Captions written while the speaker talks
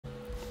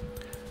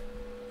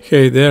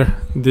Hey there,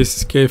 this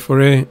is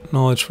K4A,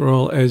 Knowledge for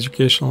All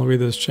Educational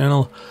Videos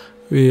channel.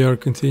 We are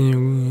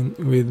continuing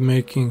with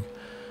making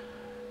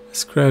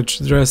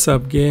Scratch dress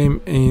up game,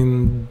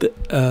 and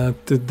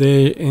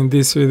today in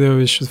this video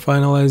we should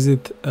finalize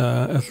it,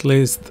 at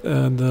least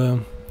the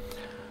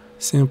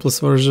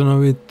simplest version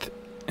of it.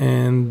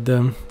 And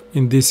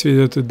in this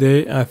video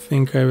today I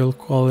think I will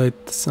call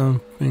it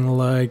something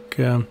like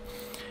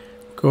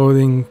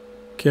coding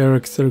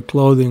character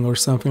clothing or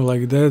something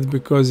like that,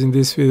 because in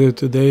this video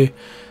today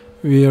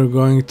we are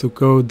going to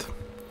code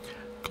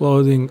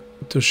clothing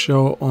to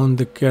show on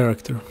the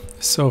character.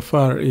 So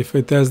far, if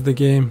I test the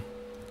game,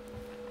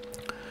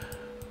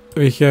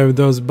 we have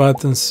those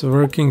buttons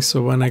working,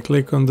 so when I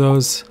click on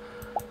those,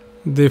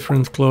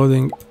 different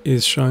clothing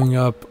is showing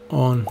up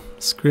on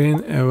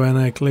screen, and when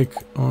I click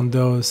on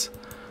those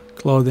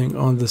clothing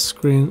on the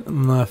screen,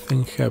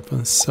 nothing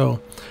happens.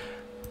 So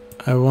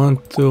I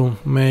want to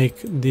make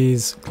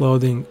these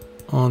clothing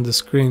on the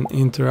screen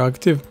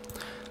interactive.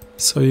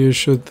 So you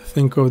should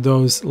think of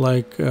those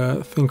like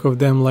think of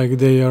them like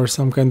they are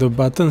some kind of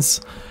buttons,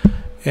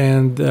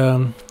 and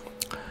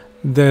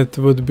that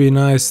would be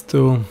nice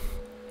to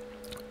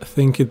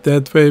think it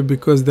that way,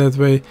 because that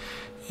way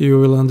you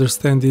will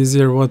understand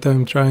easier what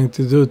I'm trying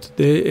to do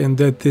today, and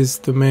that is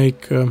to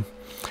make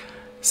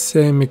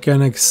same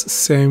mechanics,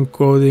 same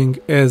coding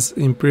as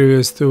in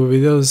previous two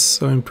videos.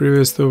 So in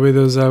previous two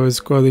videos I was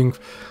coding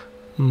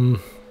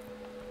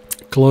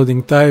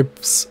clothing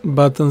types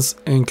buttons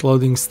and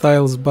clothing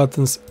styles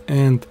buttons,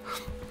 and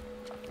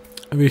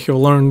we have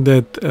learned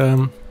that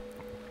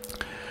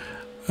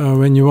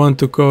when you want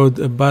to code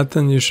a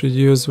button, you should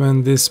use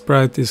when this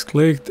sprite is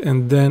clicked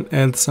and then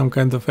add some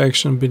kind of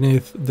action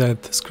beneath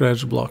that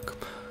scratch block,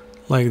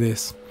 like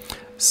this.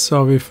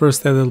 So we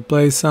first added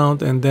play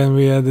sound, and then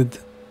we added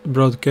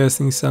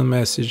broadcasting some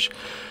message.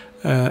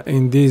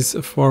 In these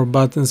four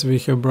buttons we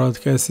have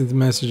broadcasted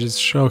messages: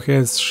 show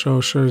hats, show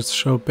shirts,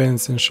 show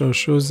pants, and show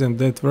shoes, and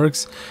that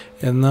works.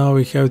 And now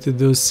we have to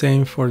do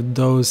same for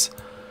those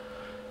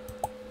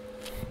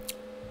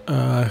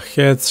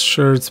hats,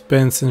 shirts,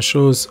 pants, and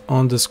shoes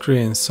on the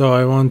screen. So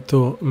I want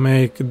to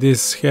make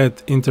this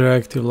hat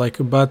interactive like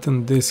a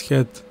button, this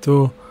hat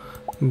to,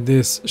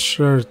 this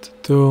shirt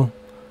to,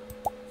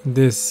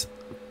 this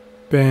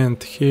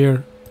pant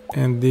here,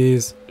 and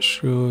these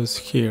shoes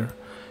here.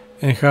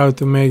 And how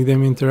to make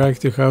them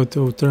interactive, how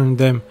to turn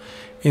them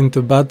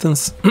into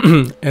buttons.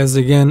 As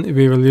again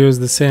we will use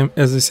the same,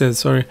 as I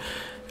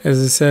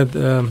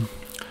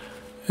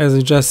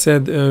just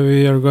said,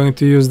 we are going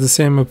to use the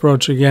same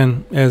approach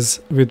again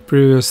as with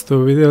previous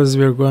two videos.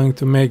 We are going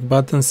to make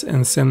buttons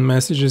and send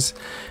messages,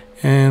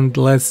 and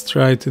let's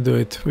try to do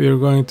it. We are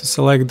going to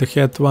select the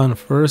hat one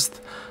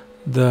first,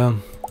 the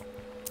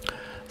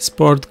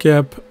sport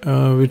cap,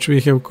 which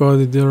we have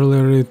coded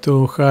earlier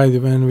to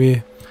hide when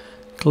we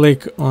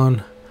click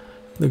on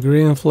the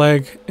green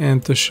flag,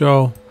 and to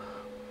show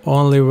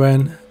only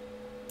when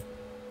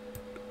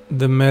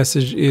the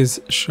message is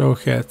show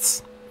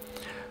hats.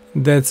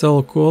 That's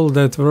all cool,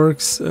 that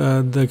works.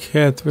 The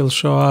hat will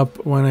show up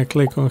when I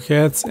click on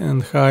hats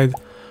and hide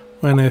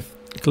when I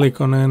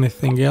click on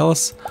anything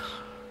else.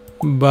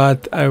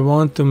 But I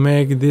want to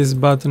make this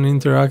button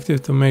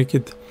interactive, to make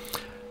it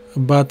a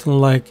button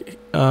like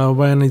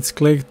when it's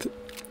clicked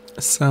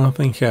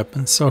something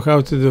happens. So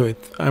how to do it?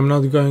 I'm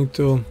not going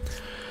to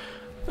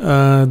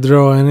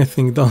draw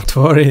anything, don't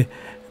worry,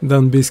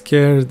 don't be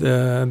scared.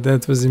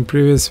 That was in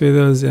previous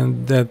videos,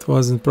 and that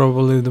wasn't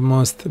probably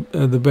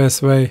the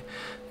best way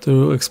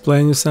to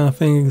explain you some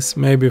things.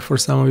 Maybe for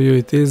some of you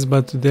it is,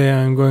 but today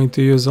I'm going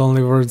to use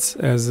only words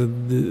as a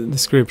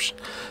description.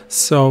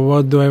 So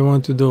what do I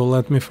want to do?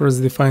 Let me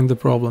first define the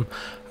problem.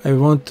 I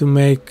want to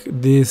make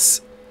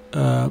this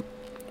hat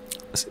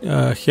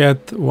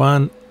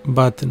one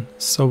button.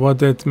 So what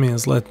that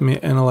means, let me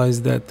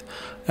analyze that.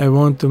 I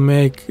want to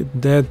make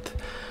that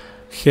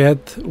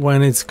hat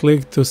when it's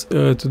clicked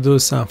to do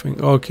something.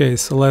 Okay,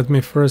 so let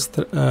me first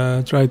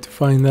try to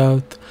find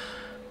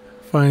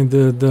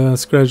the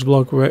scratch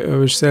block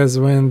which says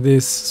when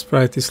this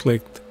sprite is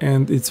clicked,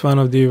 and it's one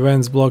of the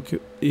events block.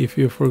 If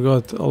you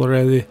forgot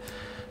already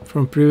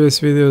from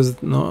previous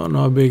videos,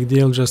 no big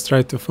deal, just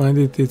try to find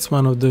it. It's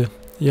one of the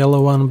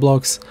yellow one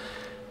blocks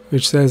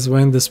which says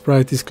when the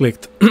sprite is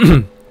clicked.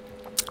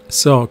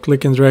 So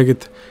click and drag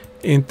it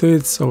into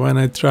it. So when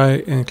I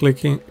try and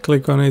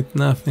click on it,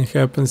 nothing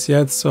happens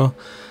yet, so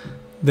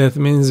that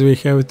means we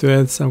have to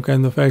add some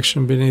kind of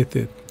action beneath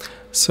it.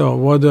 So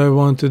what do I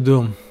want to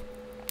do?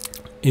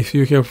 If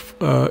you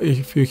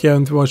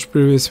haven't watched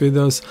previous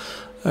videos,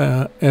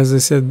 as I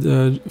said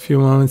a few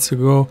moments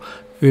ago,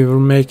 we were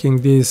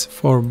making these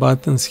four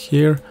buttons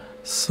here.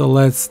 So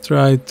let's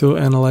try to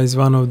analyze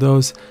one of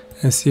those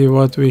and see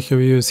what we have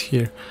used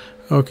here.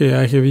 Okay,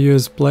 I have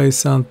used play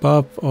sound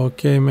pop.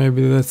 Okay,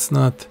 maybe that's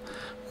not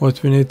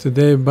what we need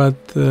today, but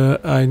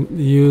I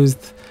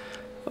used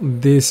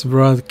this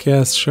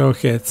broadcast show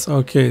hats.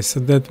 Okay, so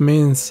that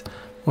means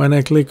when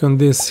I click on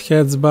this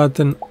hats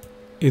button,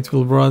 it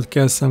will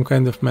broadcast some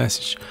kind of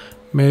message.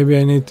 Maybe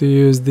I need to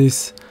use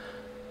this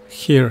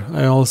here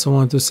I also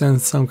want to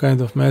send some kind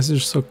of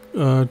message, so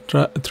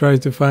try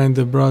to find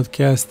the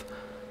broadcast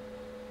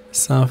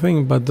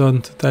something, but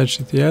don't touch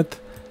it yet,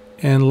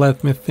 and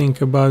let me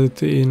think about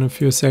it in a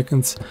few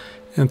seconds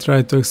and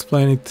try to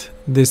explain it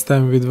this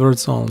time with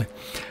words only.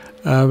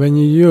 When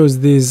you use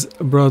these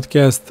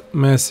broadcast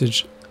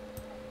message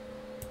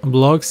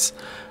blocks,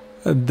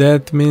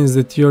 that means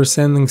that you're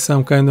sending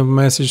some kind of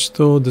message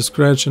to the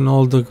Scratch and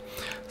all the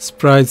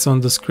sprites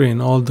on the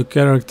screen, all the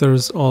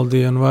characters, all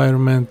the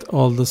environment,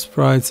 all the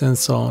sprites, and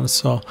so on.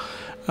 So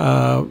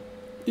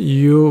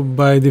you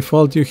by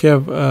default you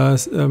have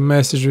a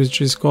message which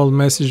is called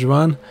message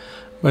 1,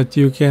 but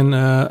you can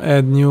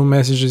add new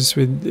messages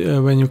with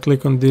when you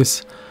click on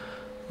this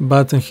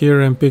button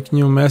here and pick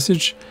new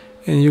message,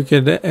 and you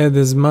can add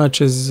as much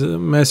as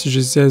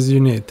messages as you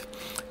need.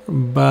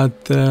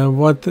 But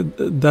what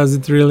does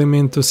it really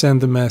mean to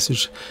send a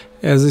message?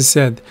 As I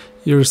said,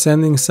 you're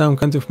sending some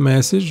kind of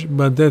message,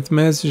 but that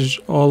message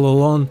all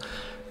alone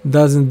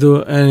doesn't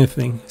do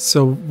anything.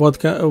 So what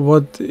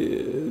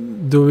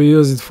do we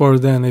use it for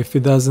then? If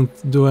it doesn't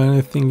do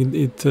anything,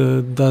 it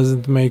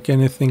doesn't make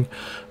anything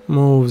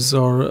moves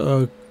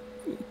or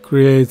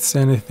creates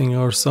anything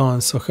or so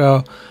on. So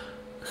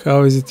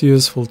how is it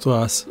useful to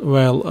us?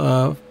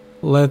 Well,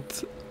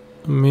 let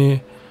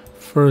me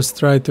first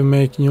try to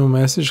make new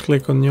message.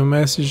 Click on new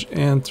message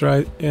and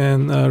try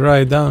and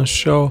write down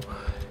show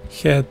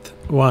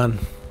het1,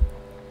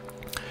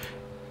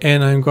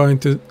 and I'm going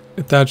to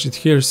attach it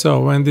here.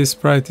 So when this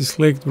sprite is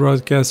clicked,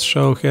 broadcast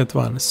show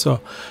het1. So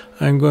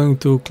I'm going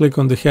to click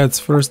on the heads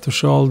first to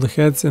show all the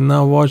heads, and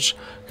now watch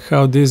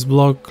how this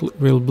block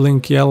will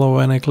blink yellow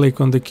when I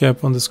click on the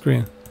cap on the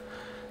screen.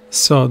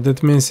 So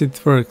that means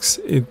it works.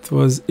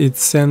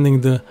 It's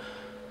sending the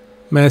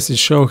message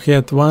show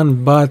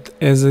het1, but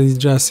as I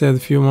just said a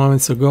few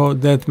moments ago,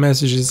 that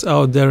message is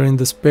out there in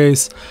the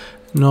space.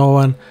 No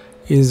one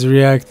is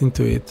reacting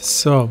to it.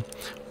 So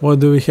what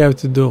do we have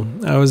to do?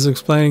 I was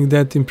explaining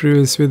that in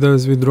previous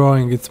videos with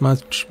drawing. It's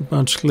much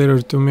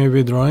clearer to me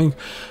with drawing.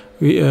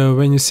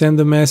 When you send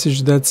a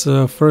message, that's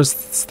the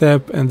first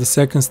step, and the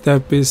second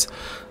step is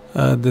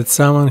that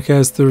someone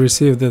has to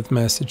receive that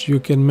message. You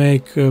can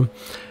make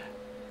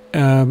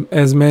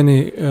as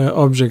many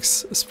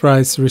objects,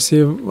 sprites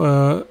receive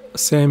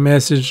same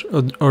message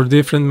or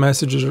different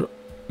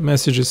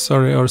messages,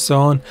 or so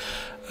on.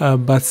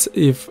 But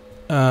if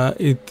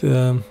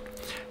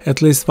at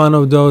least one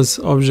of those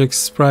objects,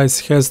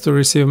 sprites, has to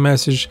receive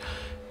message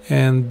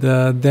and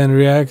then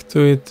react to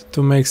it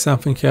to make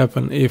something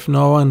happen. If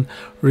no one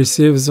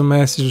receives a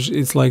message,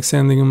 it's like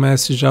sending a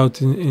message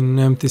out in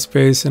empty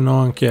space and no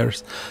one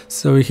cares.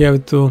 So we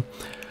have to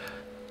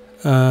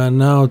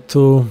now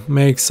to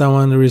make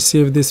someone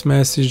receive this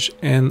message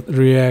and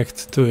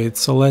react to it.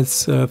 So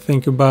let's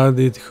think about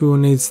it. Who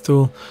needs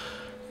to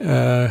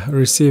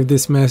receive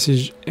this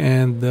message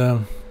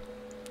and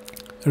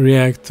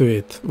react to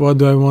it? What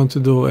do I want to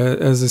do?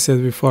 As I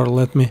said before,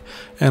 let me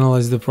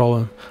analyze the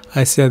problem.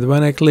 I said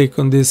when I click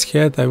on this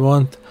head, I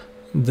want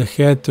the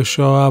head to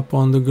show up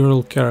on the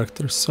girl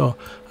character. So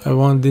I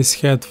want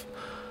this head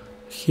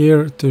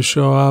here to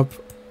show up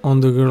on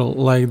the girl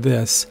like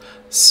this.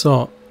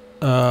 So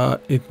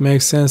it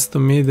makes sense to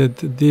me that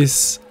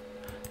this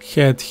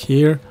head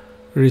here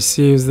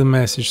receives the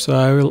message. So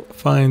I will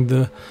find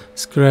the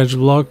Scratch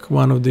block,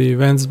 one of the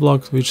events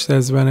blocks, which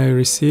says when I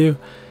receive,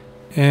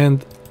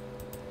 and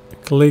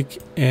click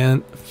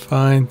and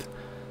find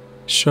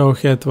show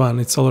het1.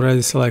 It's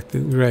already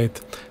selected.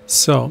 Great.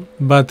 So,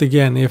 but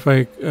again, if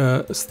I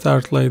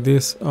start like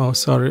this, oh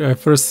sorry, I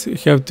first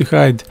have to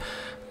hide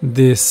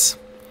this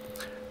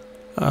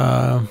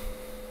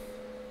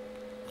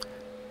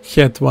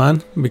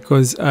het1,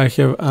 because I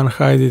have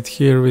unhide it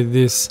here with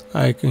this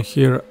icon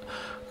here,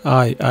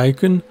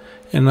 icon,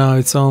 and now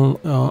it's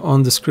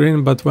on the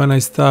screen, but when I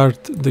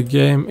start the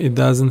game it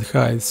doesn't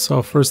hide.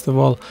 So first of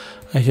all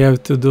I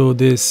have to do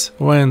this.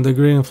 When the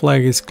green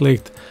flag is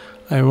clicked,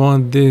 I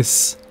want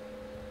this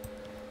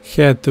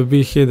head to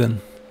be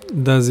hidden.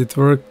 Does it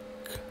work?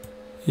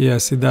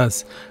 Yes, it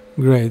does.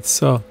 Great.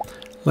 So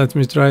let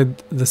me try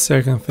the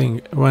second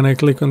thing. When I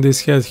click on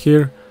this head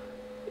here,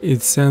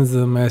 it sends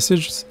the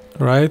message,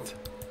 right?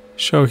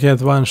 Show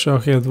het1, show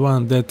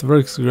het1. That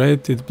works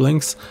great. It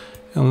blinks.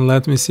 And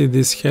let me see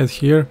this head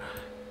here.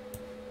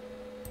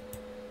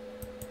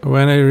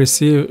 When I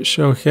receive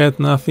show het,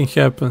 nothing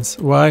happens.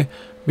 Why?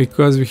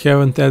 Because we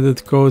haven't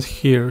added code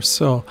here.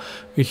 So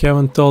we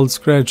haven't told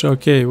Scratch,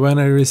 okay, when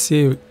I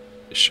receive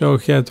show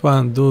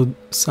het1, do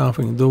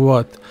something. Do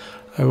what?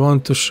 I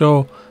want to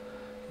show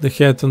the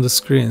head on the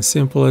screen.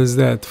 Simple as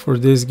that. For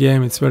this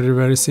game it's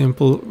very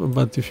simple,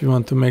 but if you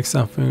want to make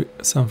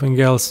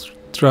something else,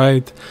 try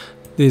it.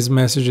 These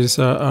messages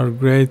are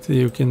great.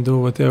 You can do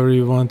whatever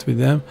you want with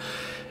them.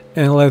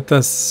 And let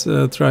us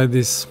try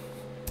this.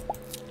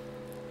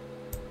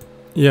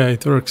 Yeah,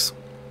 it works.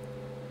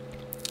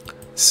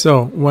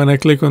 So when I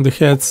click on the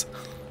heads,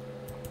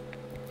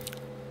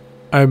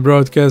 I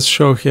broadcast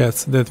show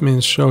heads. That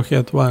means show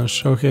het1,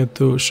 show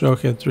het2, show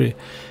het3.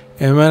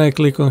 And when I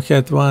click on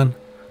het1,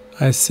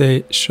 I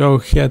say show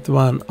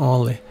het1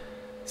 only.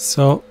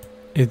 so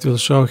it will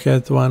show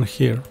head 1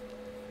 here,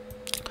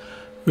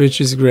 which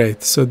is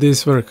great. So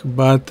this works.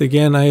 But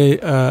again,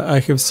 I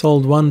have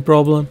solved one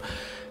problem.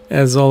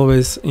 As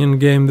always in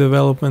game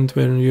development,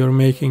 when you're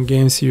making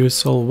games, you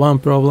solve one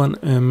problem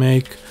and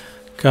make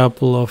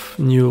couple of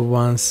new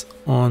ones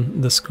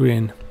on the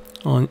screen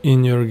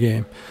in your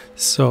game.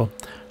 So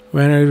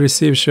when I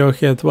receive show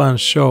head 1,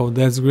 show,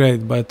 that's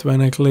great, but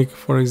when I click,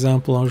 for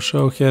example, on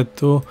show head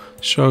 2,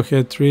 show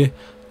head 3,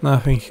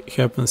 nothing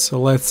happens. So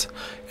let's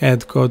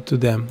add code to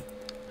them.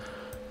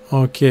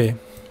 Okay,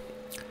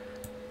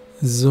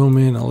 zoom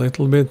in a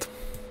little bit.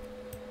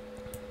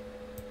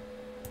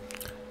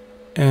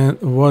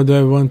 And what do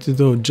I want to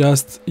do?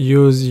 Just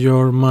use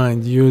your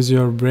mind, use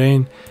your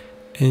brain,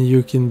 and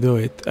you can do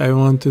it. I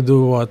want to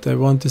do what? I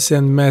want to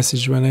send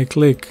message when I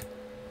click.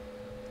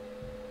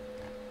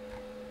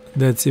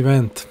 That's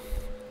event.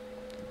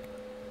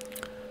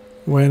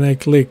 When I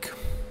click,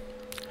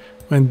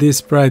 when this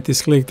sprite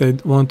is clicked, I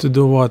want to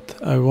do what?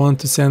 I want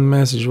to send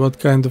message. What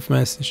kind of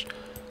message?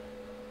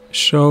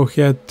 Show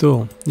head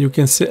 2. You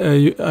can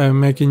say I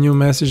make a new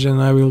message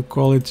and I will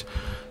call it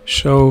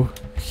show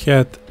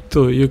head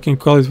 2. You can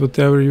call it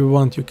whatever you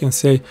want. You can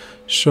say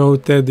show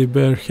teddy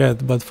bear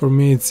head, but for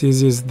me it's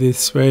easiest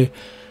this way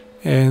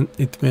and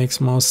it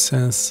makes most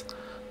sense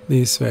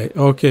this way.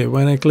 Okay,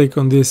 when I click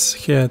on this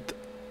head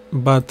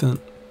button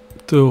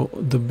to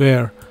the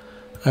bear,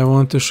 I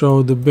want to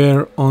show the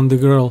bear on the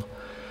girl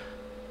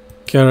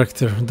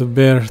character, the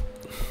bear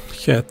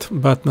head,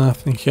 but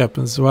nothing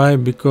happens. Why?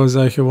 Because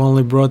I have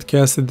only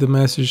broadcasted the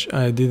message.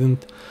 I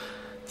didn't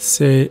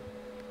say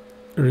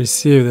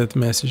receive that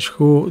message.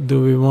 Who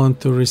do we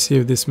want to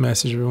receive this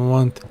message? We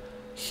want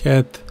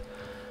head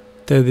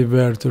teddy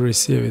bear to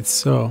receive it.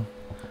 So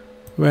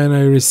when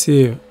I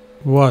receive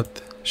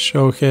what?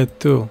 Show head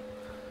 2.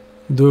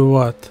 Do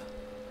what?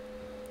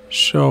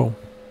 Show.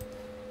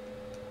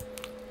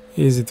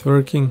 Is it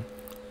working?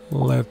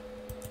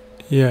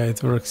 Yeah,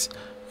 it works.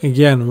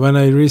 Again, when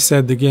I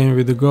reset the game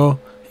with the go,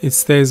 it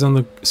stays on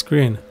the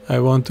screen. I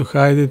want to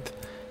hide it,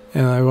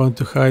 and I want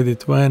to hide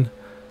it when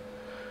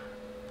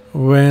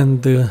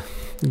the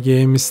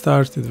game is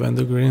started, when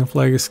the green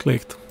flag is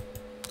clicked.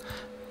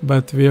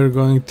 But we are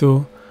going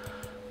to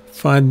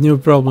find new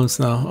problems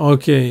now.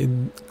 Okay,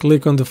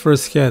 click on the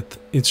first head,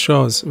 it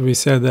shows, we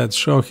said that,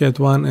 show head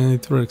 1 and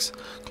it works.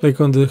 Click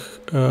on the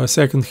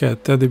second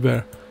head, teddy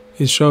bear,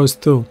 it shows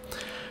 2.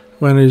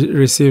 When I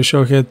receive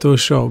show head 2,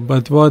 show.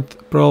 But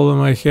what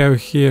problem I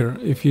have here,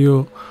 if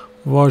you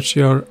watch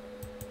your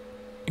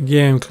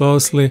game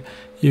closely,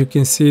 you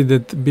can see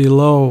that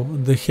below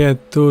the head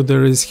 2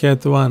 there is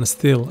head 1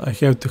 still. I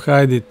have to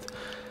hide it.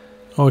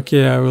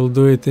 Okay, I will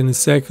do it in a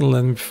second.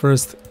 Let me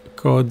first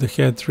code the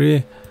head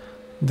 3.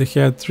 The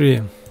head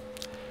 3.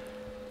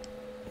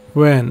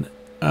 When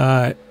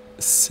I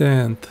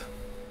send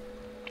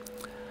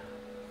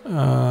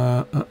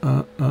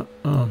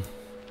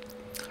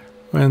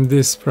when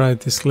this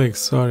sprite is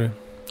clicked,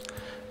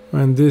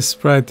 when this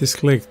sprite is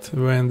clicked,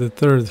 when the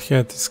third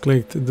head is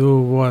clicked, do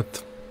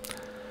what?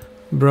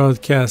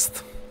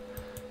 Broadcast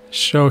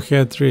show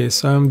head 3.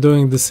 So I'm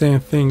doing the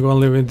same thing,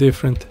 only with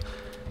different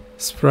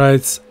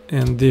sprites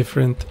and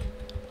different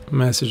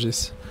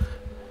messages.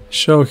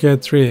 Show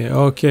head 3.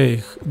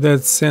 Okay,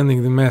 that's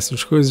sending the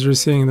message. Who is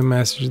receiving the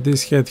message?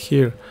 This head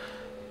here.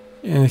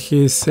 And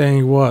he is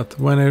saying what?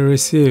 When I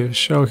receive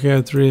show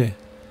head 3,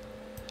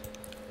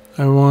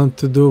 I want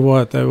to do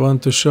what? I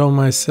want to show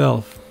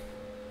myself.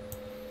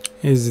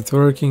 Is it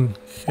working?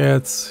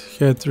 Head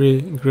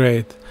 3,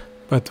 great.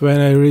 But when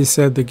I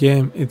reset the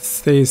game, it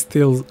stays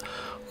still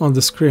on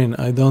the screen.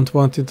 I don't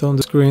want it on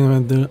the screen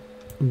when the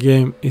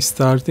game is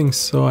starting,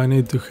 so I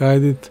need to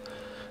hide it.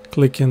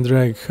 Click and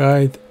drag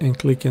hide, and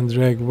click and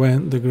drag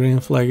when the green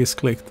flag is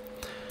clicked.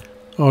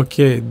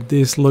 Okay,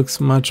 this looks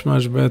much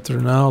better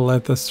now.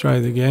 Let us try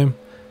the game.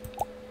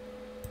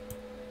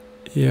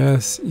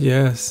 Yes,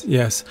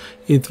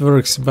 it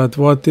works, but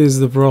what is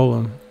the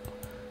problem?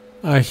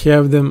 I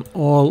have them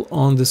all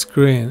on the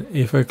screen.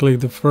 If I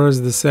click the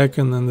first, the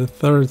second and the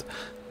third,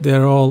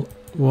 they're all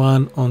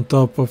one on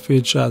top of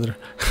each other.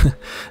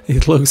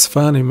 It looks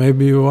funny.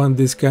 Maybe you want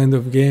this kind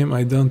of game.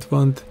 I don't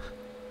want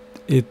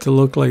it to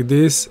look like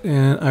this,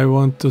 and I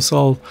want to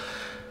solve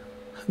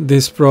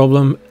this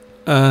problem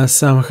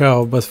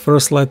somehow. But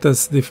first let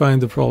us define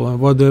the problem.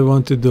 What do I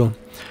want to do?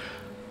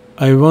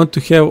 I want to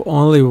have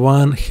only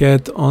one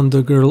head on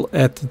the girl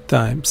at a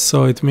time.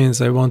 So it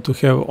means I want to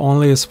have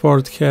only a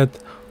sport head,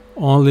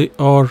 only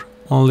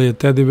a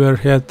teddy bear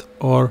head,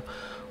 or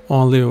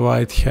only a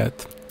white head.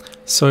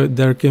 So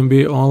there can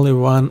be only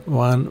one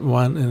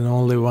and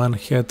only one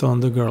head on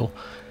the girl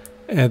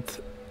at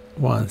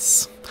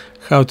once.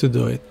 How to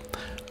do it?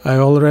 I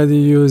already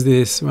used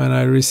this when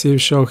I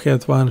received show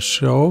head 1,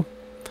 show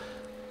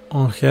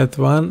on head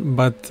 1,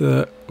 but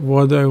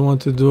what do I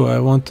want to do? I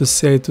want to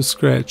say to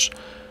Scratch,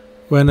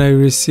 when I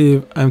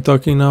receive, I'm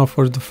talking now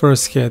for the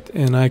first head,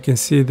 and I can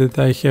see that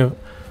I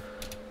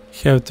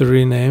have to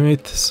rename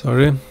it,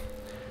 sorry.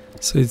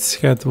 So it's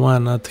head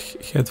 1, not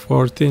head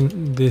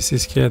 14. This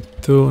is head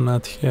 2,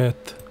 not head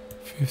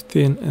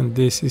 15 and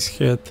this is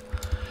head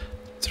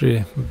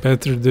 3.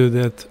 Better do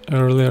that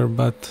earlier,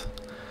 but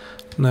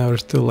never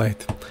too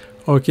late.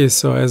 Okay,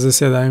 so as I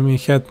said, I'm in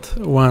head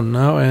 1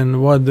 now,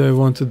 and what do I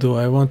want to do?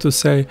 I want to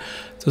say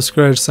to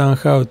Scratch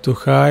somehow to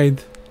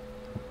hide.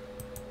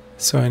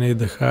 So I need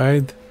the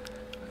hide.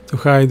 To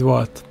hide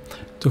what?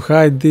 To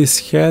hide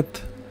this head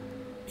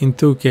in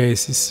 2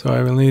 cases. So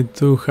I will need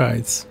 2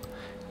 hides.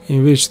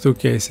 In which 2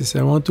 cases?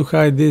 I want to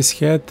hide this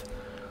head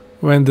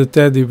when the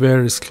teddy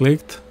bear is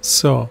clicked.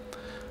 So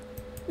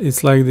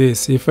it's like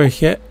this. If I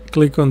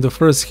click on the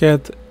first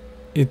head,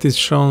 it is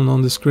shown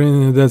on the screen,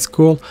 and that's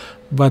cool.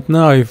 But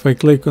now if I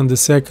click on the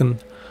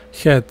second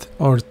head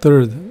or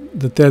third,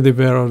 the teddy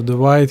bear or the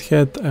white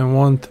head, I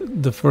want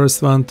the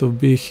first one to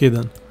be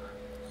hidden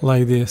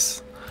like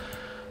this.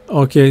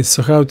 Okay,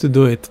 so how to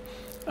do it?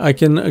 I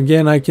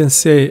can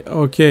say,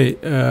 okay,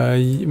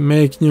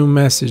 make new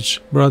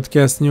message,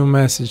 broadcast new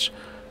message,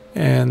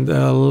 and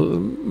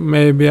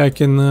maybe I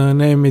can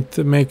name it,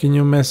 make a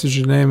new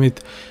message, name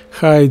it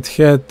hide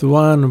head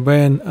 1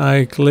 when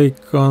I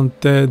click on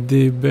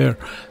teddy bear,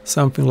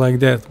 something like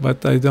that.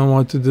 But I don't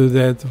want to do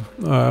that.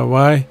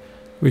 Why?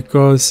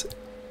 Because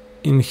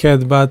in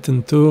head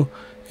button 2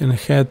 and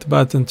head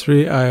button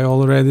 3 I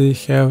already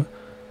have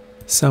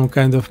some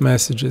kind of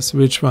messages.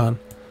 Which one?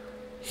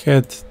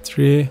 Head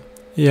 3.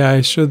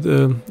 I should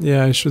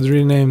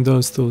rename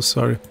those two.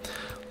 Sorry,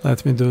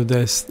 let me do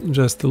this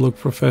just to look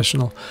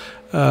professional.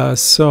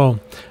 So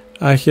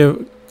I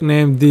have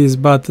named these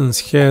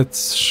buttons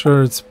heads,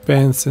 shirts,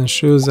 pants and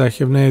shoes. I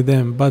have named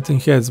them button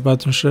heads,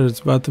 button shirts,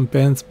 button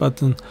pants,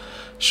 button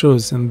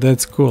shoes, and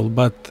that's cool.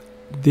 But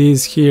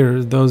these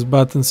here, those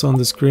buttons on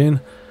the screen,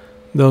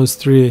 those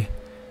 3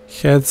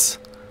 heads,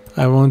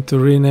 I want to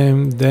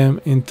rename them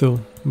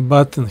into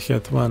button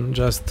head 1,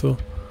 just to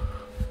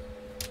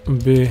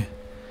be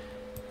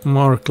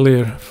more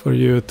clear for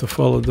you to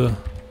follow the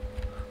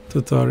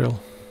tutorial.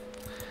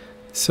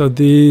 So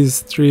these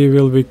 3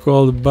 will be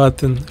called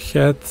button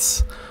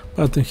heads,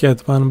 button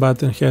head 1,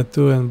 button head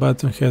 2 and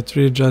button head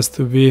 3, just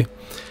to be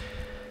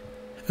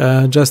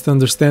just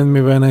understand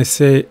me when I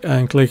say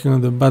I'm clicking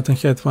on the button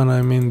head 1,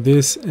 I mean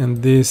this,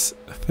 and this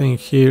thing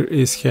here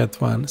is head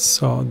 1.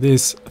 So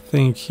this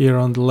thing here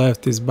on the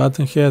left is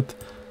button head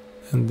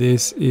and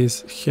this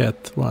is head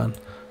 1.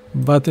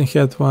 Button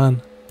head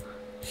 1,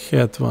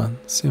 head 1,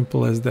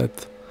 simple as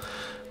that.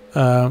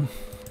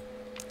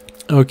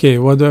 Okay,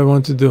 what do I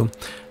want to do?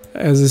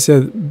 As I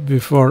said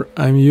before,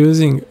 I'm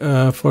using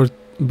for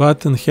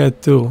button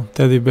head 2,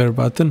 teddy bear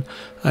button,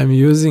 I'm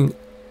using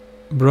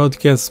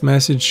broadcast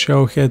message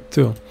show head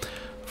 2.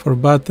 For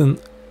button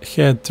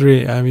head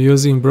 3, I'm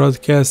using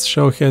broadcast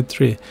show head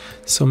 3.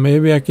 So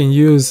maybe I can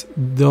use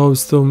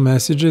those 2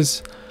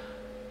 messages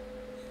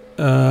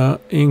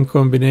in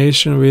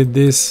combination with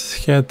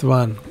this head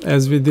 1,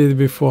 as we did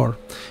before.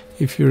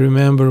 If you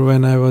remember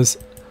when I was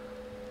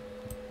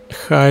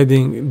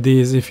hiding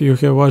these, if you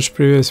have watched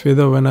previous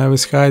video, when I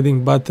was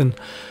hiding button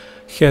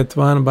head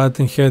 1,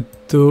 button head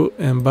 2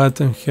 and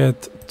button head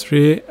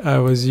 3, I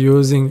was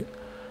using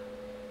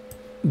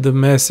the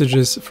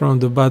messages from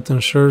the button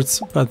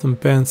shirts, button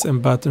pants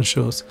and button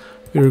shoes.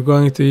 We're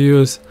going to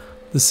use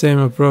the same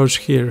approach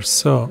here.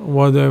 So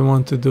what do I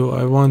want to do?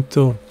 I want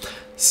to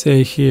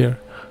say here,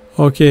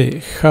 okay,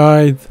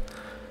 hide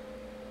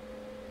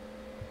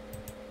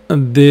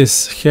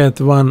this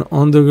head 1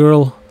 on the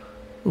girl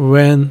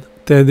when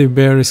teddy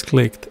bear is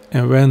clicked,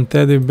 and when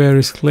teddy bear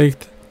is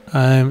clicked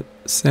I'm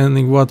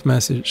sending what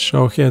message?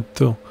 Show head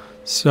 2.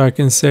 So I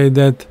can say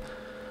that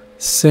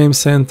same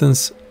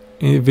sentence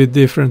with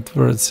different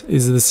words.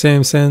 It's the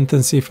same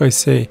sentence if I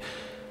say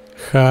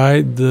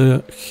hide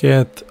the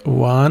head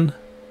 1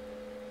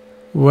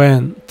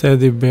 when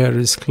teddy bear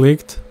is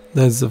clicked,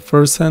 that's the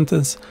first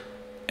sentence,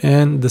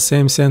 and the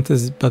same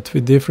sentence but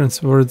with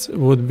different words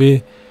would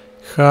be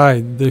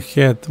hide the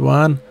head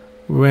 1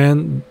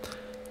 when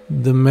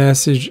the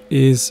message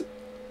is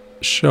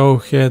show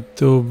head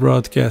 2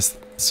 broadcast.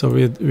 So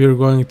we're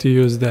going to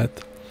use that.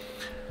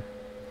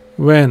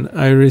 When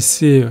I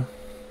receive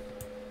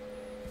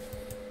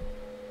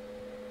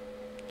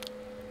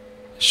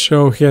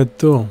show head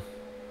 2,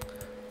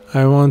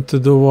 I want to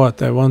do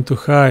what? I want to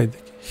hide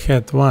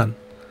head 1,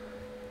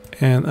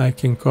 and I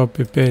can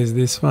copy paste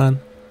this one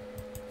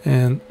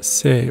and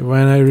say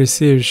when I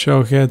receive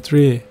show head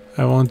 3,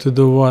 I want to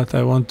do what?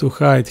 I want to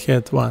hide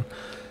head 1.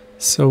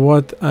 So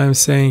what I'm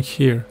saying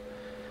here,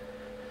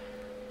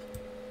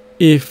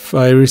 if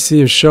I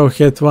receive show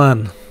head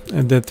 1,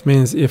 and that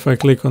means if I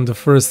click on the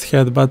first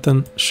head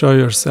button, show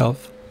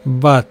yourself.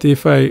 But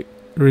if I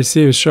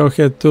receive show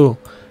head 2,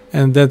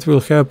 and that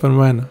will happen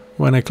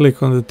when I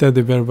click on the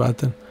teddy bear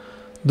button,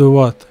 do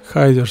what?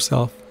 Hide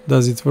yourself.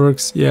 Does it work?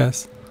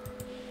 Yes.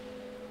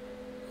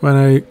 When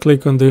I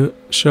click on the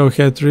show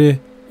head 3,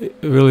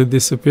 will it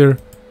disappear?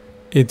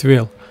 It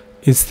will.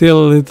 It's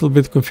still a little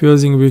bit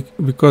confusing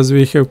because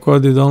we have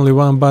coded only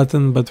one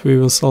button, but we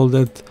will solve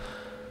that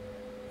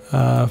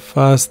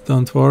fast,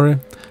 don't worry.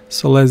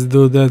 So let's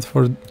do that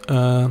for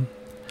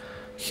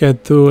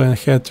head 2 and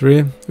head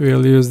 3.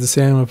 We'll use the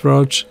same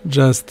approach.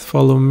 Just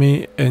follow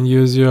me and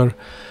use your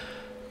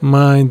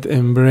mind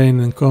and brain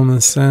and common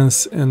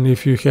sense, and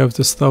if you have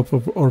to stop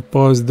or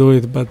pause, do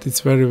it, but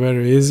it's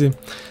very easy.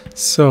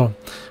 So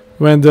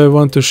when do I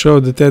want to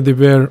show the teddy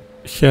bear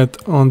head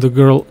on the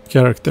girl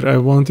character? I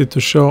want it to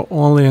show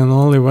only and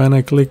only when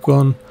I click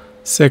on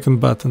second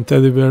button,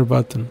 teddy bear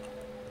button.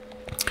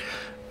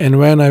 And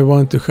when I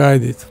want to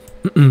hide it,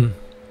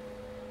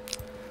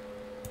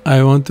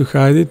 I want to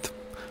hide it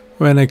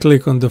when I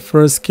click on the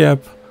first cap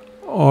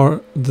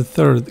or the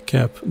third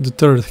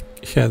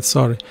head,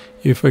 sorry.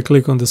 If I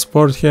click on the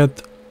sport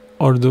head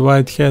or the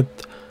white head,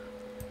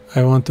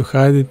 I want to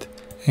hide it.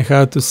 And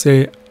how to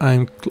say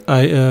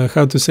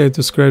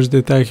to Scratch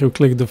that I have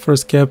clicked the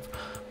first cap?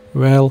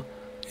 Well,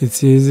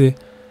 it's easy.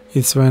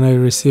 It's when I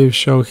receive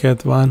show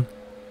head 1,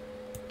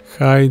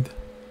 hide,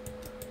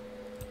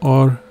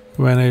 or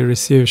when I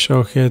receive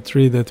show head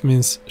 3, that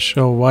means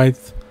show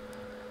white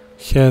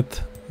head,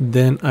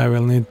 then I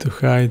will need to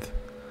hide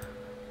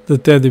the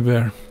teddy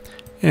bear.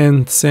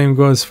 And same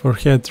goes for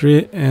head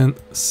 3, and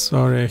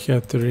sorry, I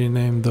have to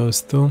rename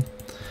those two.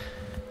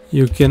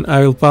 I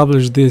will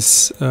publish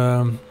this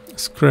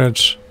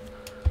Scratch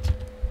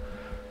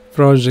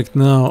project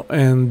now,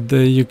 and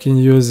you can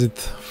use it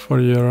for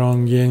your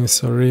own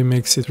games or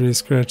remix it,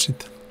 re-scratch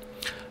it.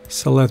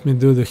 So let me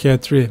do the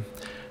head 3.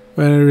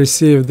 When I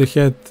receive the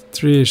head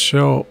 3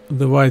 show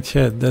the white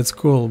head, that's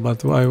cool,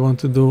 but I want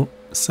to do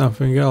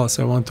something else.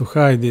 I want to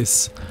hide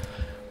this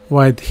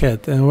white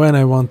head, and when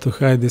I want to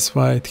hide this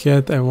white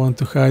head, I want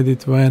to hide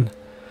it when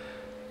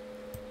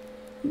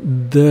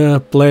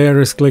the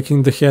player is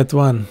clicking the head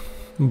 1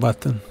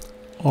 button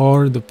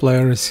or the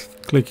player is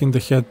clicking the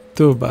head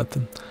 2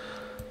 button.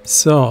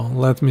 So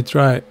let me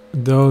try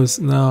those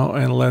now,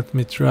 and let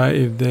me try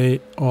if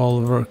they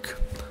all work.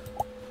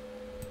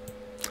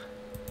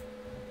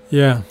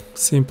 Yeah,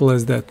 simple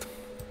as that.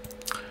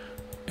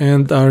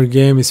 And our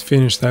game is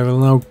finished. I will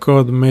now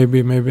code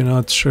maybe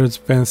not shirts,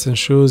 pants and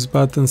shoes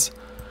buttons,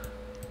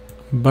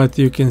 but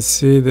you can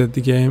see that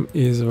the game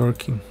is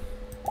working.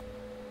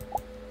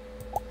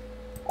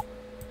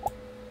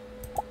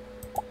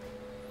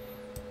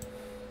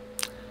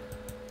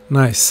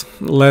 Nice.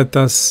 Let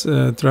us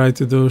try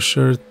to do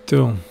shirt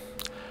 2.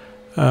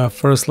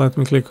 First let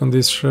me click on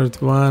this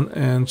shirt 1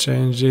 and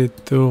change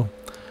it to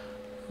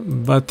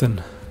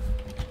button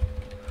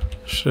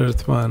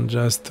shirt 1,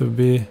 just to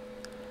be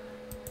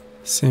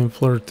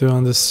simpler to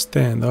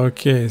understand.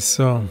 Okay,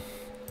 so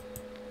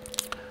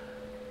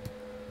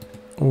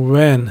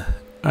when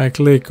I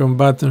click on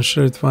button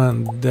shirt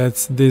 1,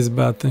 that's this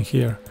button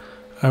here,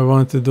 I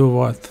want to do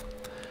what?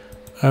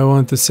 I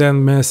want to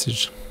send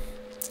message.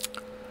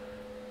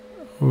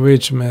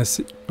 Which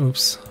message?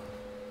 Oops.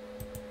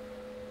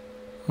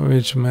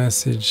 Which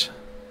message?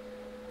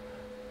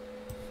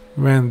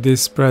 When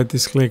this sprite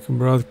is clicked,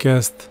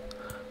 broadcast.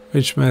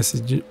 Which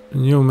message?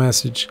 New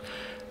message.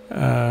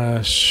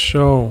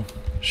 Show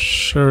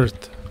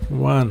shirt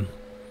 1.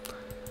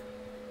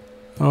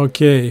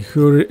 Okay,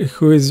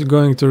 who is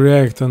going to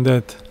react on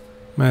that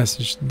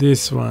message?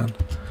 This one,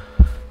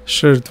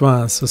 shirt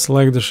 1. So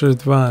select the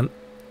shirt 1.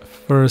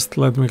 First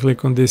let me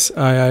click on this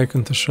eye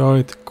icon to show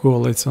it.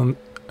 Cool, it's on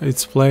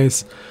its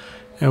place.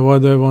 And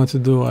what do I want to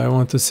do? I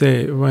want to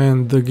say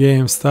when the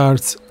game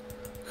starts,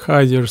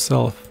 hide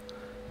yourself,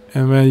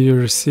 and when you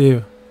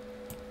receive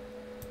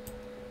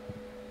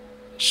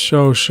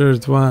show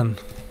shirt 1,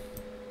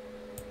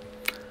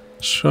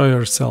 show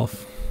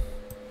yourself.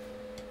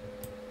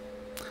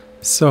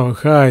 So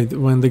hide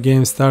when the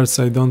game starts.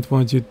 I don't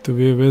want you to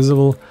be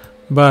visible,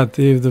 but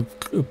if the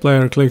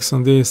player clicks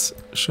on this,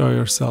 show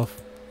yourself.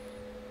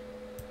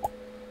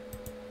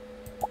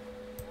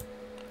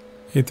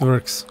 It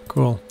works.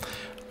 Cool.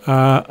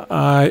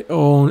 I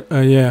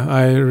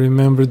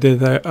remember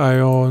that I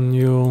own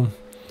you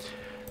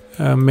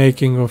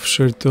making of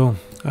shirt 2.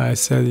 I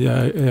said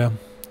yeah,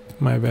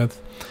 my bad.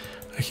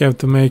 I have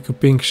to make a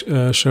pink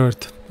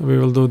shirt. We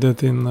will do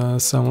that in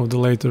some of the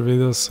later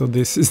videos, so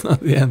this is not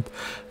the end,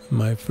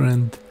 my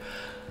friend.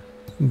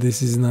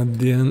 This is not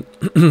the end.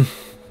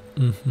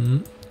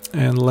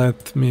 And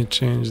let me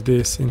change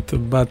this into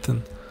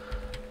button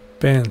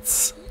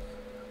pants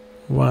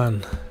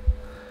 1.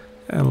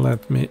 And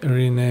let me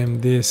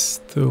rename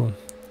this too.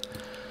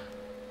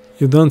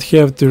 You don't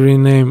have to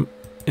rename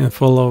and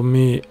follow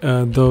me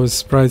those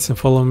sprites and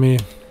follow me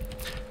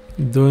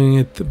doing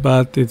it,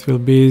 but it will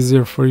be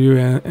easier for you,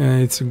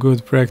 and it's a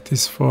good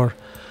practice for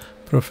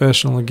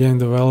professional game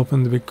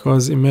development,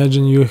 because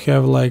imagine you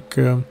have like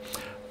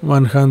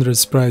 100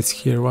 sprites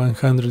here,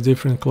 100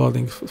 different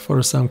clothing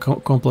for some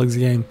complex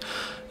game.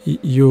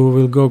 You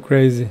will go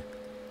crazy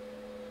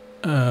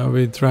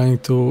with trying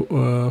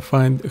to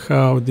find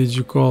how did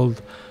you call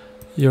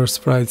your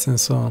sprites and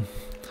so on.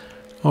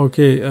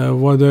 Okay,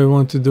 what do I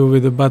want to do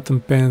with the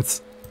button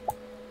pants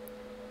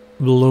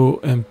blue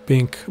and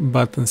pink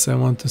buttons? I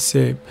want to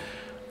say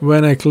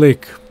when I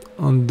click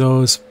on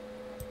those,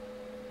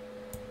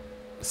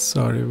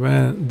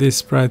 when this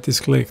sprite is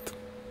clicked,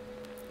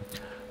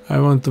 I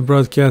want to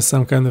broadcast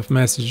some kind of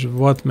message.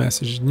 What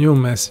message? New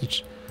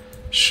message.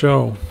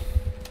 Show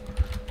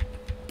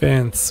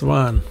pants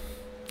 1.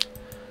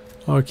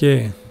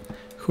 Okay,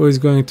 who is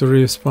going to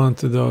respond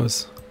to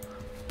those?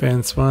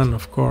 Pants 1,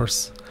 of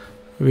course,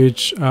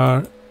 which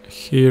are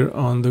here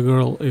on the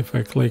girl. If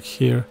I click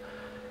here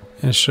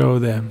and show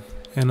them,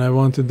 and I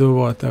want to do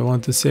what? I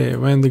want to say,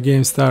 when the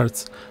game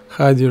starts,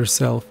 hide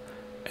yourself,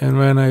 and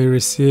when I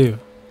receive,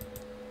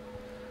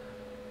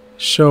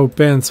 show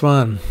pants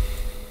 1,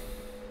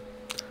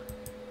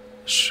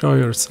 show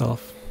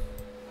yourself.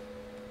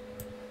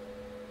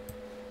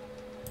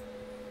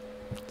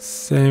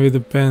 Same with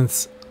the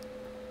pants,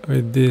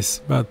 with this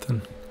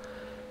button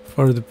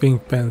for the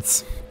pink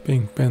pants,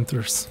 pink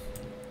panthers.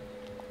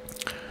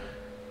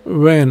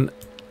 When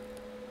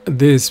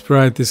this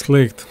sprite is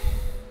clicked,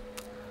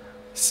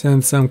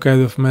 send some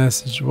kind of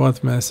message.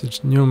 What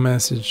message? New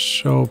message.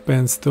 Show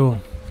pants 2.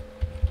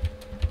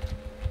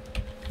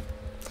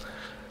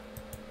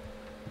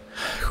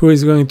 Who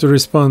is going to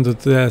respond to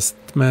that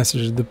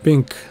message? The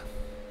pink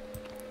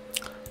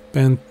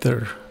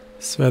panther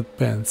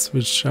sweatpants,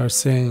 which are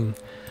saying,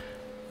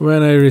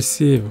 when I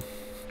receive,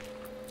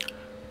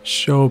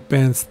 show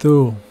pants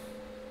 2,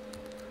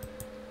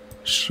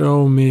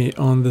 show me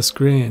on the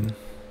screen,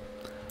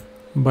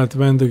 but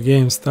when the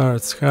game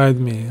starts, hide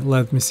me.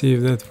 Let me see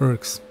if that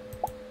works.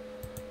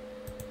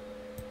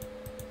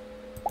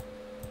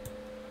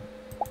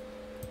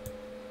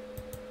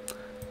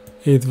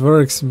 It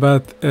works,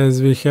 but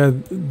as we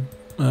had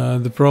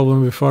the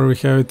problem before, we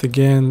have it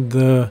again.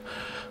 The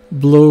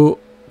blue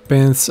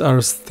pants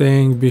are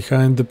staying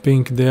behind the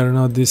pink, they are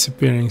not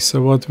disappearing.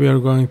 So what we are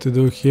going to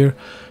do here,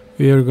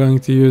 we are going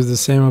to use the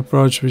same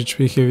approach which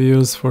we have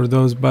used for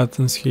those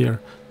buttons here.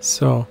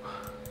 So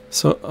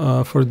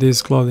for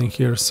this clothing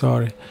here,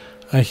 sorry,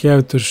 I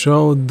have to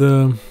show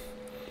the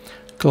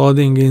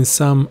clothing in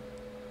some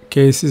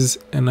cases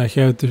and I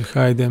have to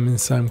hide them in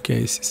some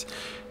cases.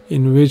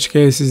 In which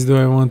cases do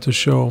I want to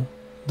show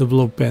the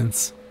blue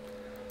pants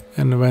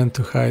and when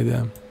to hide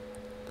them?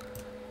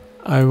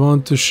 I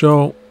want to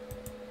show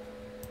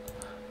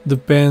the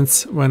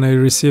pants when I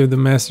receive the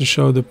message,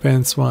 show the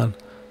pants 1,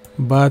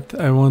 but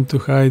I want to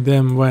hide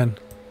them when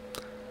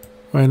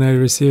I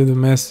receive the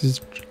message,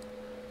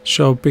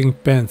 show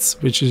pink pants,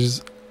 which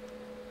is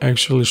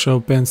actually show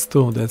pants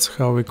 2. That's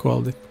how we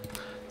called it.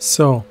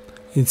 So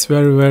it's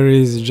very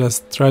easy.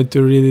 Just try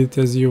to read it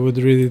as you would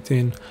read it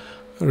in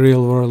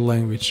real world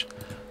language.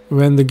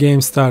 When the game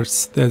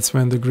starts, that's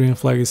when the green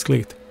flag is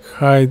clicked.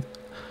 Hide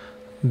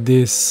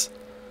this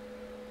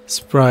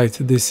sprite,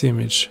 this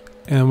image.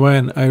 And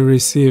when I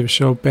receive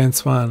show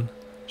pants 1,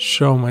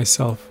 show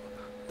myself.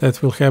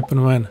 That will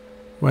happen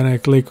when I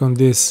click on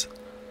this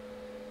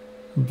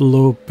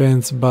blue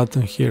pants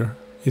button here.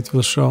 It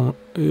will show,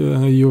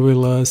 you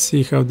will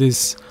see how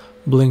this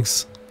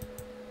blinks,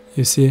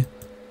 you see,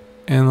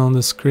 and on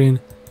the screen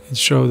it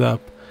showed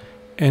up.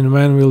 And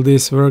when will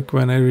this work?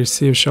 When I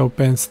receive show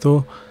pants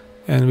 2,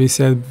 and we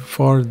said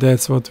before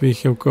that's what we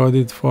have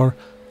coded for,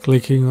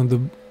 clicking on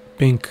the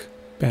pink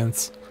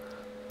pants,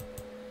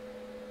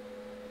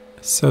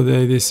 so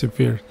they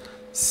disappear.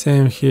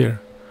 Same here,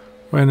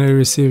 when I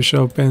receive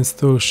show pants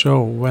 2,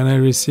 show. When I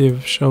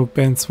receive show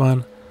pants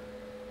 1,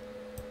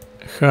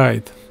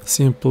 hide.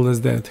 Simple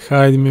as that.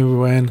 Hide me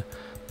when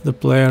the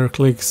player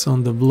clicks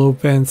on the blue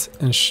pants,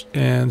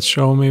 and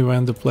show me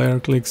when the player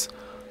clicks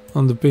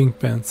on the pink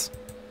pants.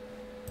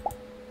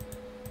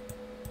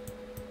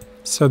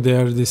 So they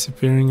are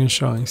disappearing and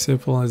showing.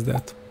 Simple as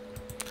that.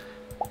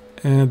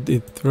 And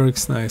it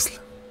works nicely.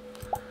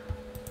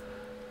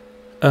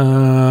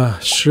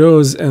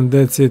 Shoes, and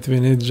that's it. We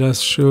need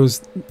just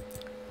shoes,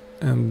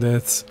 and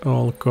that's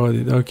all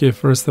coded. Okay,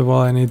 first of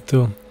all I need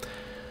to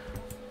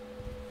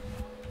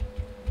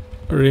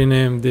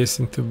rename this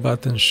into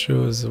button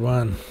shoes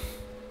 1,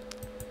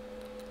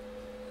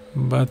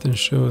 button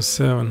shoes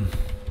 7,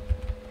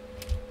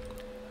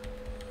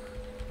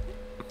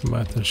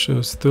 button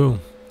shoes 2,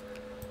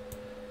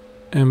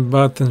 and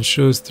button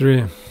shoes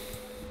 3.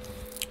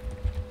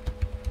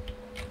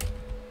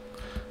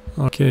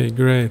 Okay,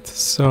 great.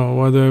 So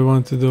what do I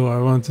want to do? I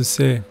want to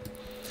say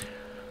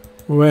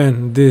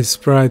when this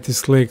sprite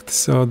is clicked,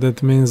 so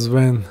that means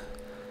when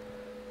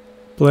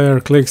player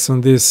clicks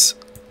on this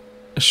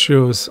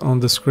shoes on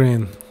the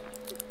screen,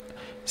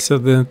 so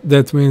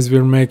that means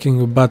we're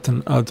making a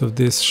button out of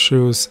this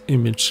shoes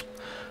image.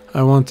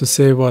 I want to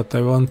say what?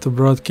 I want to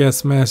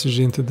broadcast message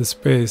into the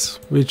space.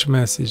 Which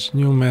message?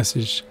 New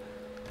message,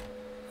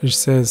 which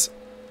says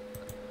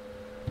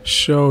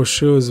show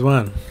shoes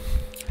 1.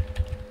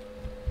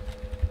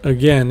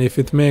 Again, if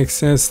it makes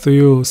sense to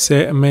you,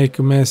 say make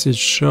a message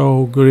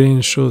show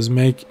green shoes.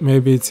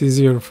 Maybe it's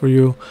easier for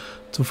you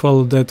to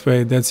follow that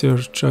way. That's your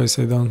choice.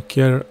 I don't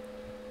care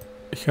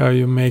how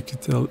you make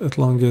it, as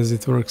long as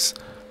it works.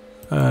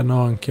 No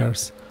one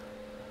cares.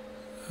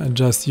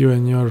 Just you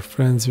and your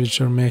friends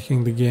which are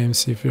making the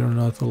games, if you're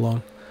not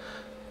alone.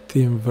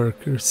 Team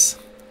workers.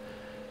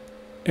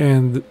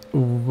 And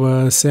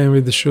same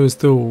with the shoes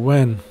too.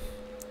 When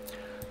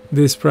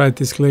this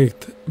sprite is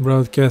clicked,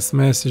 broadcast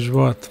message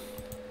what?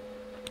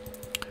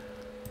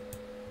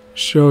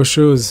 show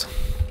shoes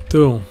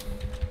 2.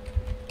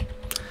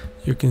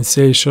 You can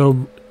say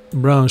show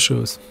brown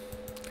shoes.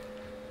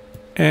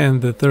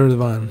 And the third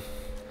one,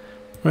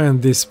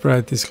 when this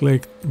sprite is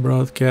clicked,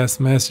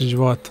 broadcast message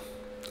what?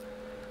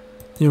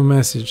 New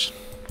message.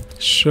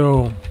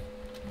 Show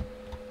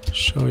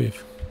shoes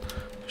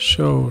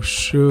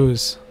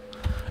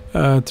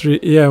 3.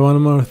 Yeah,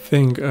 one more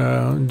thing,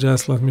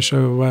 just let me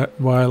show you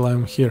while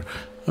I'm here.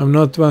 I'm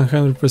not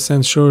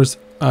 100% sure.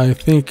 I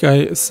think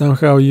I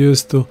somehow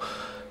used to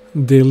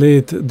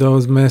delete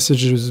those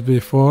messages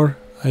before.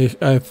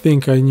 I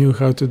think I knew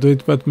how to do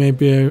it, but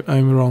maybe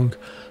I'm wrong.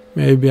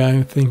 Maybe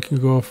I'm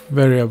thinking of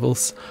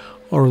variables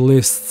or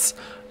lists.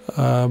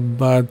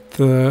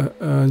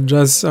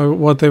 Just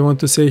what I want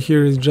to say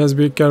here is just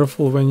be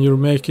careful when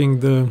you're making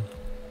the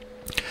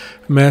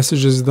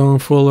messages. Don't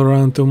fool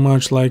around too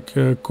much, like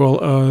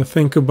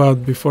think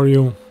about before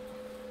you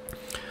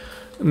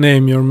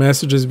name your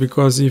messages,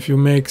 because if you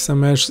make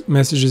some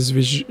messages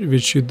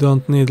which you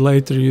don't need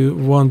later, you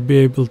won't be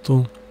able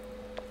to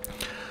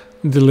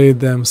delete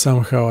them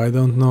somehow. I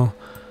don't know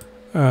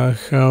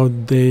how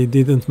they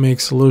didn't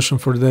make solution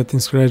for that in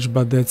Scratch,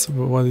 but that's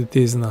what it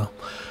is now.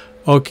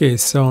 Okay,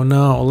 so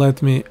now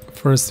let me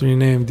first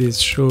rename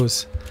these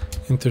shoes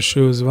into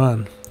shoes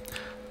 1,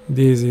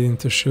 these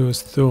into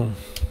shoes 2,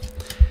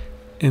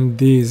 and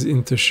these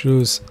into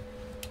shoes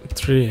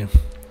 3,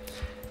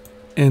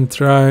 and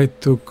try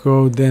to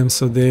code them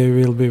so they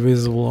will be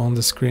visible on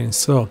the screen.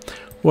 So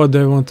what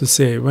do I want to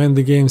say? When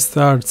the game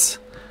starts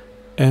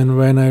and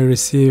when I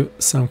receive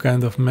some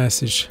kind of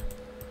message,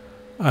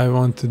 I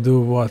want to do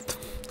what?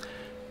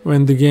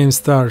 When the game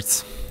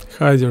starts,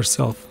 hide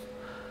yourself.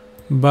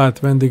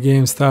 But when the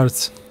game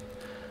starts,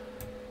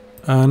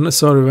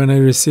 when I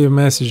receive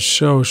message,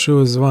 show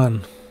shoes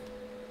 1,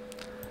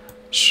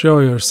 show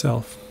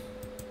yourself.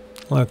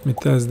 Let me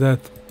test that.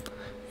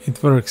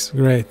 It works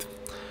great.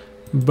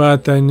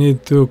 But I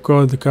need to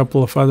code a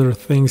couple of other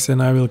things,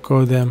 and I will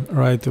code them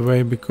right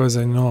away because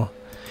I know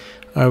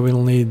I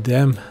will need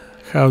them.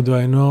 How do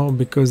I know?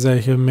 Because I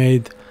have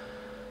made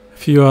a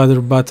few other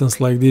buttons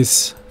like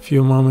this a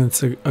few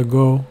moments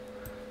ago.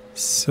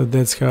 So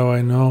that's how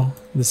I know.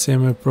 The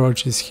same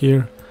approach is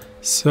here.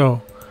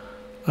 So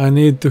I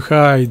need to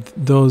hide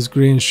those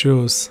green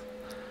shoes.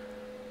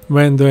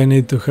 When do I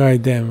need to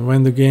hide them?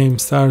 When the game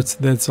starts,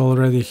 that's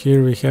already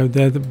here, we have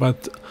that,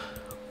 but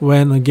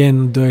when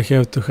again do I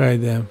have to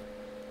hide them?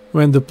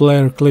 When the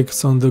player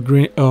clicks on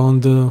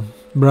the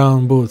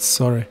brown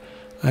boots,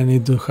 I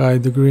need to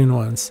hide the green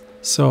ones.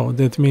 So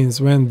that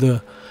means when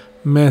the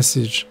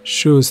message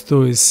shoes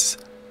 2 is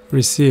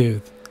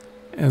received,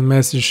 and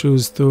message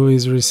shoes 2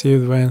 is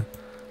received when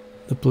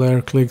the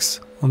player clicks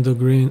on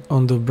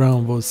the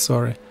brown boots,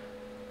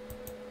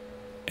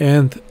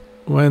 and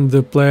when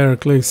the player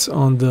clicks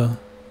on the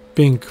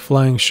pink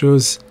flying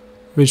shoes,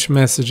 which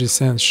message is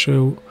sent?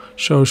 Show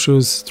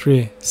shoes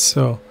 3.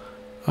 So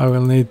I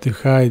will need to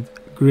hide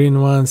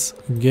green ones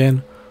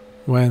again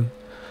when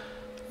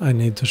I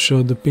need to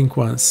show the pink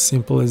ones.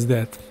 Simple as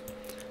that.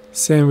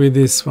 Same with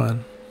this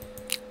one.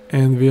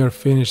 And we are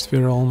finished, we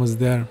are almost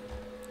there.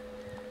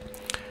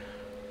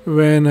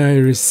 When I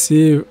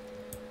receive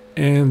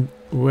and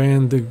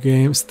when the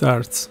game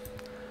starts.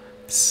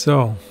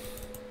 So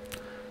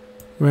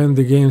when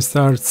the game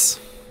starts,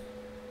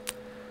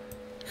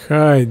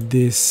 hide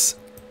this,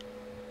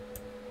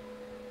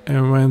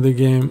 and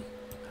when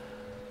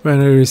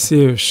I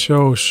receive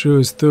show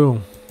shoes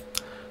 2,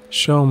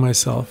 show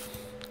myself.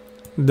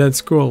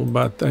 That's cool,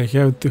 but I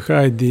have to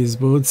hide these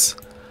boots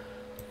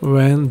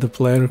when the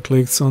player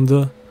clicks on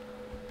the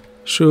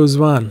shoes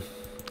 1.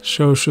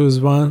 Show shoes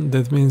 1,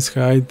 that means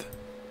hide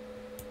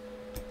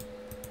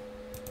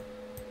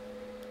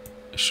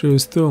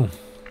shoes 2.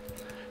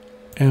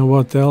 And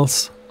what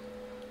else?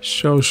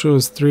 Show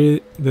shoes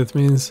 3, that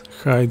means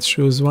hide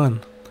shoes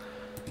 1.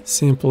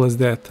 Simple as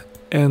that.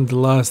 And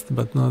last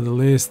but not the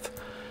least,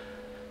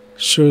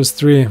 shoes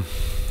 3.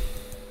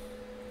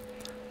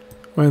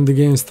 When the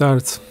game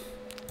starts,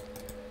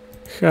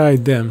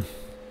 hide them.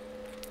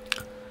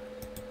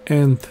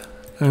 And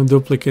I'm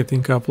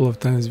duplicating a couple of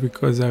times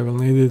because I will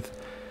need it.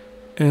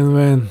 And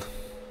when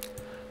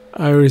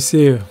I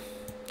receive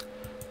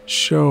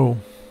show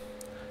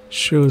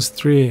shoes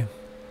 3,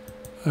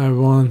 I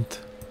want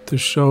to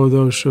show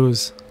those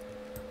shoes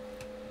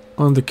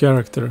on the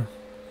character.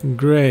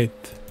 Great.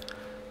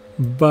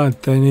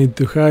 But I need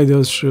to hide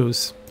those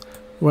shoes.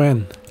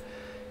 When?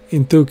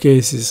 In 2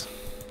 cases.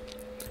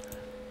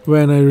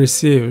 When I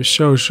receive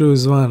show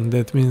shoes 1,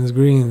 that means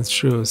green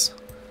shoes,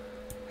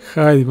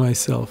 hide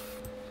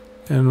myself.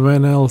 And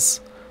when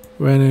else?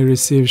 When I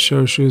receive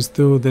show shoes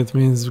 2, that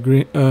means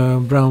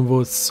brown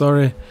boots,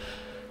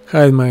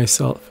 hide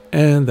myself.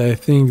 And I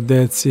think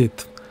that's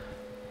it.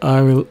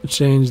 I will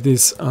change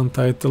this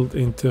untitled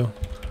into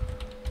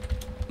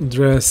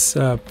dress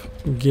up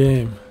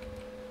game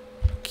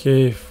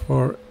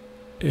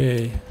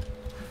K4A,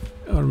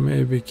 or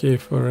maybe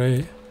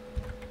K4A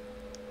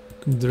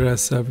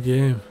dress up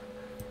game,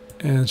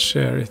 and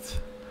share it.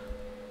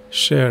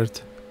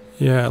 Shared.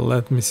 Yeah,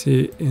 let me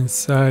see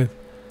inside.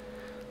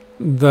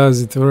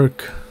 Does it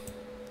work?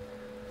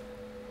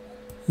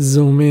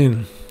 Zoom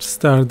in,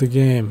 start the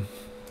game.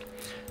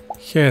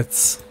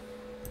 Hats.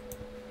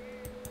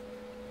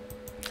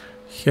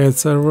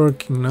 Hats are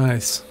working,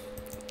 nice.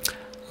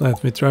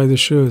 Let me try the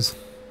shoes.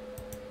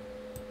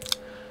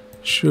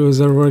 Shoes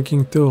are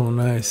working too,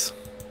 nice.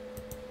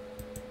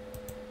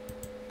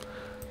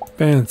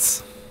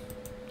 Pants.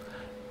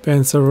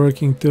 Pants are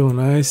working too,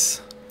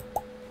 nice.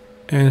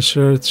 And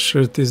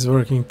shirt is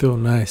working too,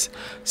 nice.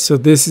 So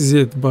this is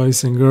it,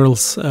 boys and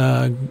girls.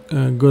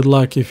 Good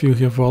luck if you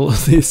have followed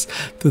these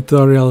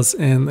tutorials,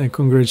 and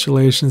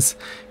congratulations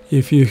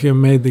if you have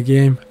made the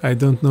game. I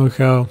don't know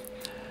how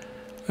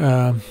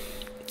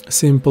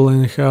simple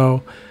and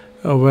how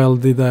well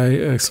did I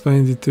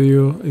explain it to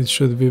you. It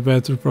should be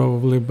better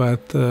probably,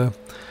 but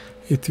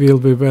it will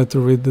be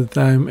better with the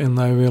time, and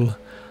I will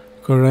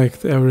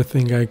correct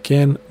everything I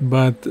can.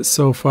 But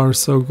so far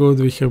so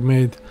good. We have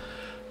made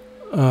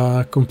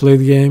a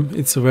complete game.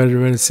 It's a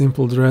very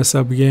simple dress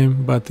up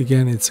game, but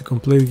again, it's a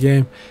complete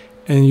game,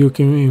 and you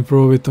can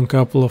improve it on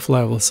couple of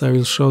levels. I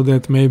will show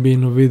that maybe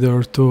in a video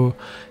or two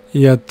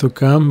yet to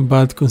come,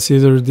 but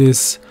consider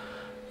this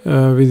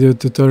video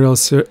tutorial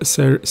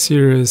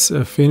series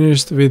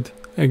finished with,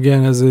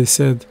 again, as I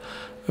said,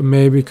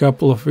 maybe a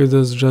couple of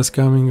videos just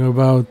coming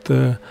about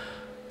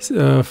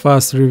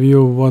fast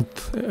review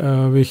what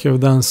we have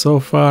done so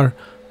far,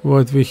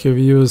 what we have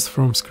used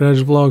from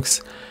Scratch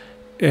blocks,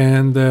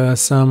 and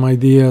some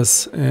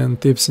ideas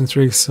and tips and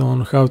tricks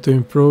on how to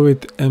improve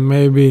it, and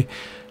maybe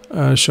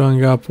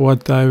showing up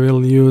what I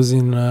will use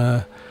in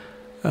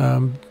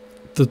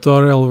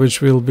tutorial,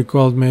 which will be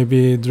called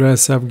maybe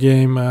Dress Up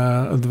Game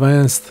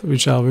Advanced,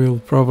 which I will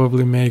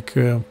probably make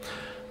a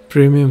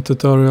premium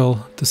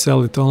tutorial to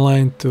sell it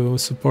online to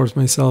support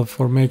myself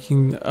for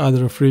making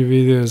other free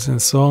videos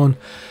and so on.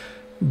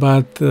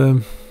 But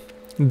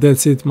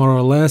that's it more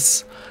or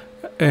less.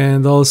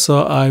 And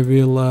also I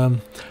will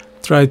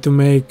try to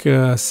make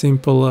a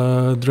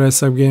simple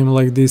dress up game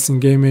like this in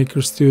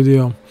GameMaker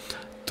Studio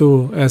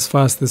 2 as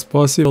fast as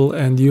possible,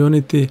 and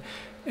Unity,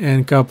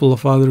 and couple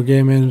of other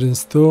game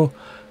engines too,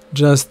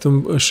 just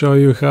to show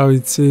you how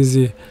it's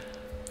easy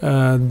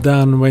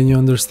done when you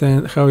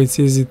understand how it's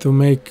easy to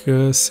make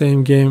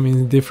same game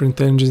in different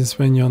engines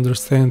when you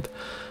understand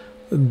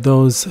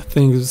those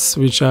things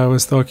which I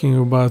was talking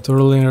about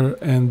earlier,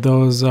 and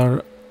those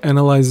are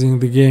analyzing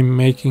the game,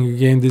 making a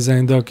game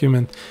design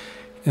document,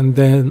 and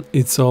then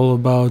it's all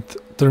about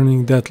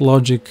turning that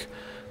logic,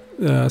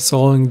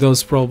 solving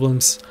those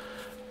problems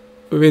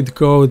with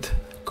code.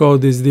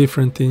 Code is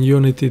different in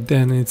Unity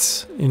than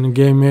it's in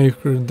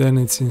GameMaker, than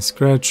it's in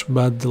Scratch,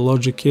 but the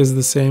logic is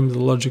the same, the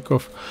logic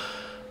of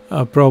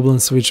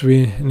problems which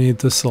we need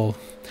to solve.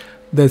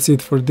 That's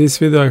it for this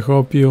video. I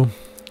hope you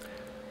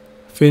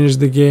finish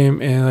the game,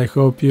 and I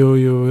hope you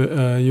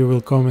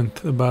will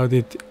comment about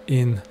it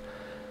in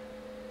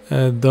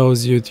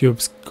those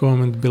YouTube's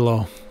comment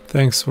below.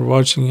 Thanks for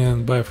watching,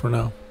 and bye for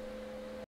now.